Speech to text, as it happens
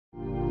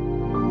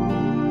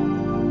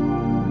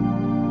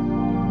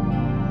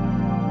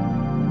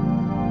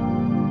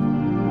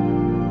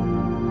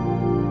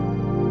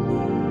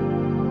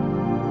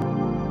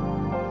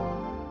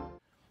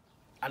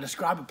I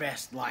describe it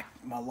best like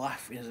my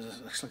life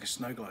is like a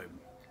snow globe.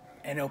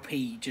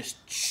 NLP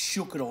just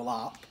shook it all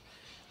up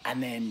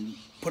and then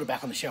put it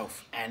back on the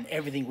shelf, and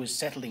everything was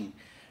settling.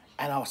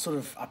 And I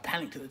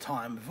panicked at the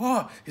time.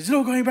 Oh, is it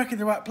all going back in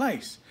the right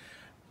place?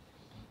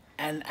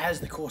 And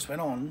as the course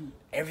went on,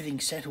 everything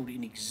settled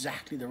in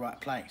exactly the right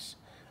place.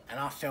 And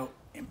I felt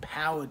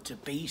empowered to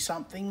be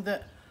something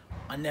that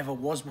I never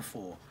was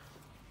before.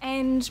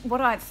 And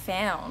what I've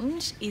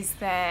found is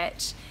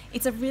that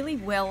it's a really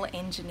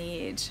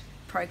well-engineered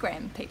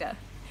program, Peter.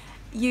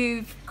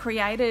 You've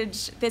created,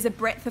 there's a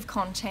breadth of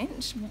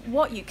content,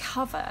 what you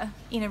cover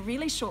in a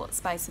really short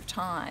space of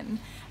time,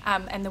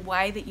 and the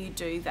way that you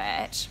do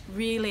that,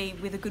 really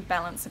with a good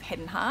balance of head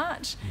and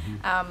heart.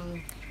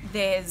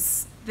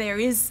 There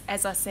is,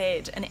 as I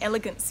said, an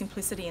elegant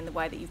simplicity in the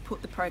way that you've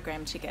put the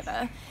program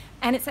together,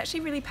 and it's actually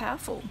really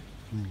powerful.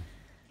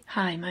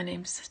 Hi, my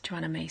name's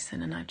Joanna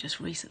Mason, and I've just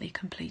recently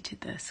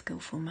completed the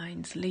Skillful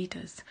Mind's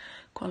Leaders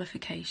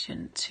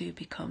qualification to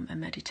become a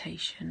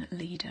meditation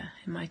leader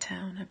in my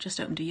town. I've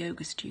just opened a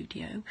yoga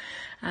studio,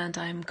 and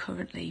I'm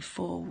currently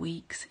 4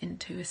 weeks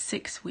into a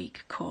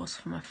 6-week course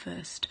for my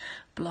first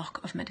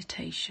block of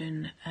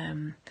meditation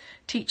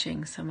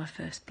teaching, so my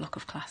first block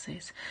of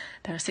classes.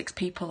 There are 6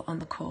 people on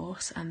the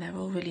course, and they're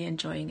all really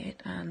enjoying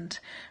it and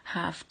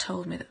have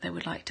told me that they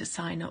would like to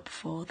sign up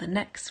for the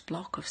next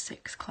block of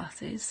 6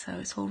 classes, so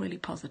it's all really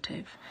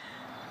positive.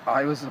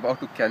 I was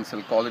about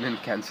to call in and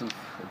cancel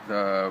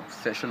the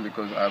session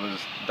because I was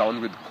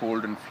down with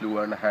cold and flu,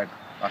 and I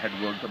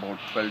had worked about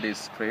 12 days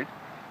straight,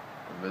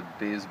 with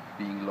days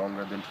being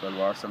longer than 12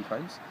 hours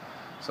sometimes.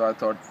 So I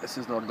thought, this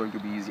is not going to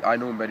be easy. I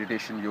know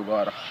meditation,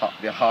 yoga,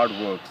 they're hard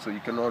work, so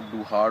you cannot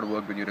do hard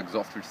work when you're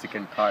exhausted, sick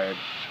and tired.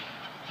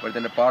 But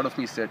then a part of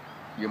me said,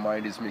 your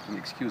mind is making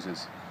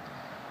excuses.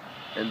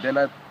 And then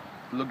I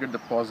looked at the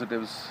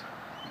positives.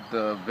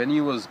 The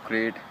venue was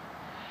great,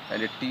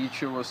 and the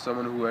teacher was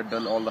someone who had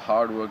done all the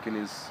hard work in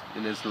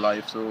his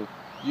life. So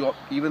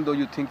even though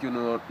you think you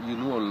know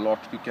a lot,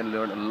 you can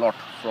learn a lot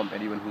from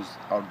anyone who's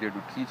out there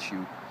to teach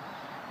you.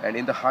 And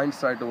in the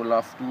hindsight over the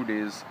last 2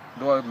 days,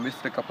 though I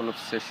missed a couple of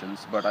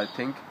sessions, but I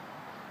think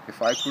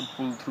if I could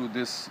pull through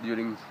this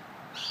during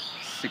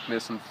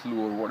sickness and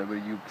flu or whatever,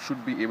 you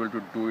should be able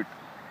to do it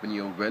when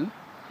you're well.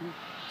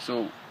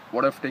 So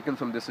what I've taken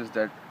from this is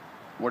that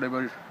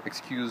whatever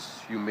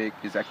excuse you make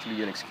is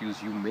actually an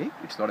excuse you make.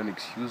 It's not an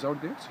excuse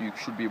out there. So you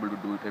should be able to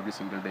do it every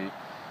single day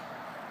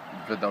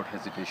without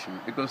hesitation,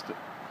 because the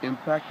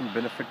impact and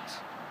benefits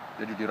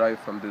that you derive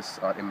from this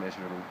are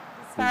immeasurable.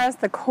 As far as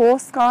the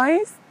course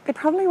goes, there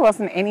probably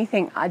wasn't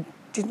anything I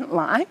didn't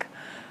like.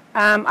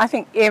 I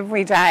think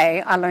every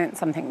day I learnt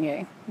something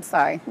new.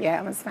 So,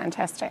 yeah, it was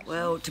fantastic.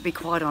 Well, to be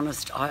quite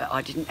honest,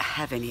 I didn't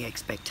have any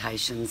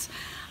expectations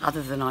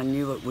other than I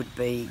knew it would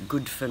be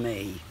good for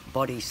me,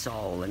 body,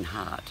 soul and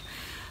heart.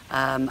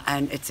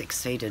 And it's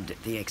exceeded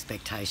the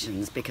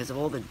expectations because of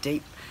all the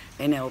deep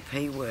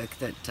NLP work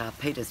that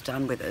Peter's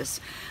done with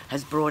us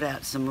has brought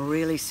out some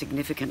really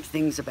significant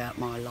things about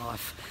my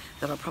life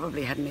that I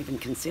probably hadn't even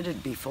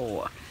considered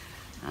before.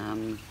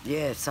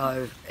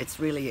 So it's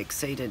really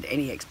exceeded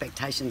any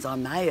expectations I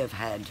may have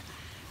had.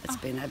 It's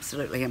been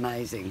absolutely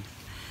amazing.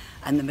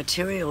 And the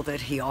material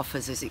that he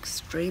offers is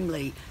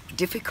extremely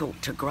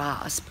difficult to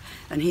grasp,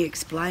 and he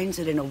explains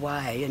it in a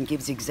way and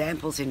gives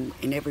examples in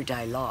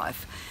everyday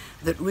life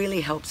that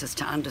really helps us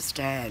to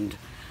understand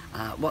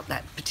what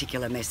that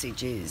particular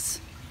message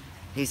is.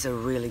 He's a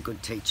really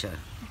good teacher.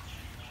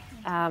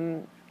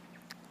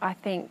 I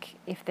think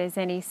if there's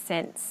any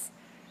sense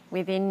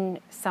within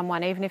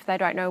someone, even if they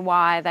don't know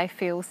why, they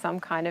feel some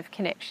kind of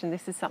connection,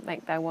 this is something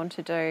they want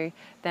to do,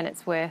 then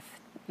it's worth,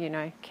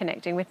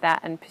 connecting with that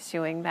and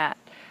pursuing that.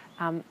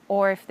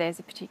 Or if there's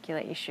a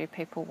particular issue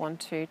people want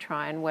to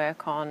try and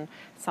work on,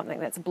 something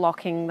that's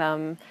blocking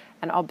them,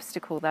 an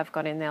obstacle they've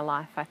got in their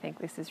life, I think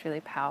this is really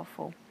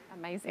powerful.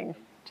 Amazing.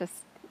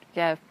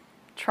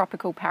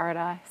 Tropical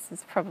paradise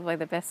is probably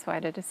the best way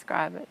to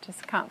describe it.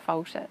 Just can't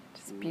fault it.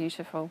 Just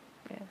beautiful.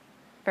 Yeah.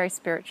 Very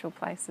spiritual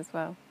place as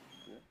well.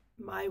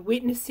 My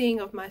witnessing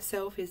of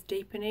myself is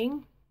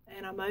deepening,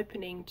 and I'm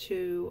opening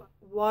to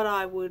what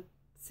I would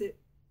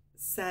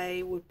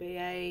say would be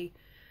a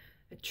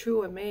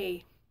truer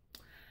me.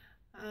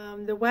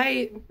 The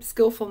way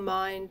Skillful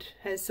Mind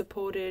has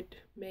supported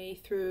me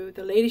through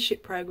the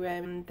leadership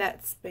program,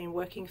 that's been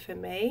working for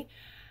me.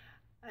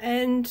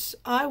 And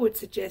I would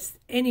suggest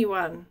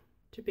anyone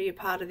to be a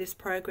part of this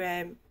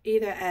program,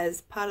 either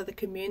as part of the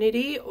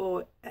community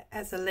or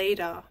as a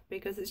leader,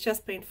 because it's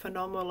just been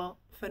phenomenal.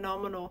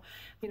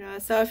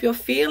 So if you're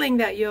feeling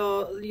that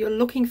you're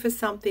looking for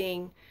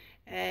something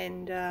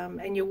and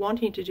you're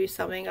wanting to do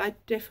something, I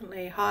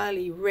definitely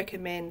highly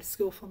recommend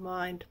Skillful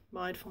Mind,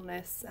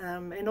 mindfulness,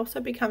 and also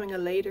becoming a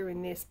leader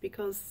in this,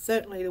 because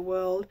certainly the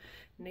world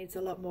needs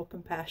a lot more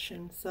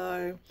compassion.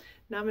 So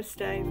namaste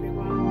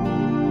everyone.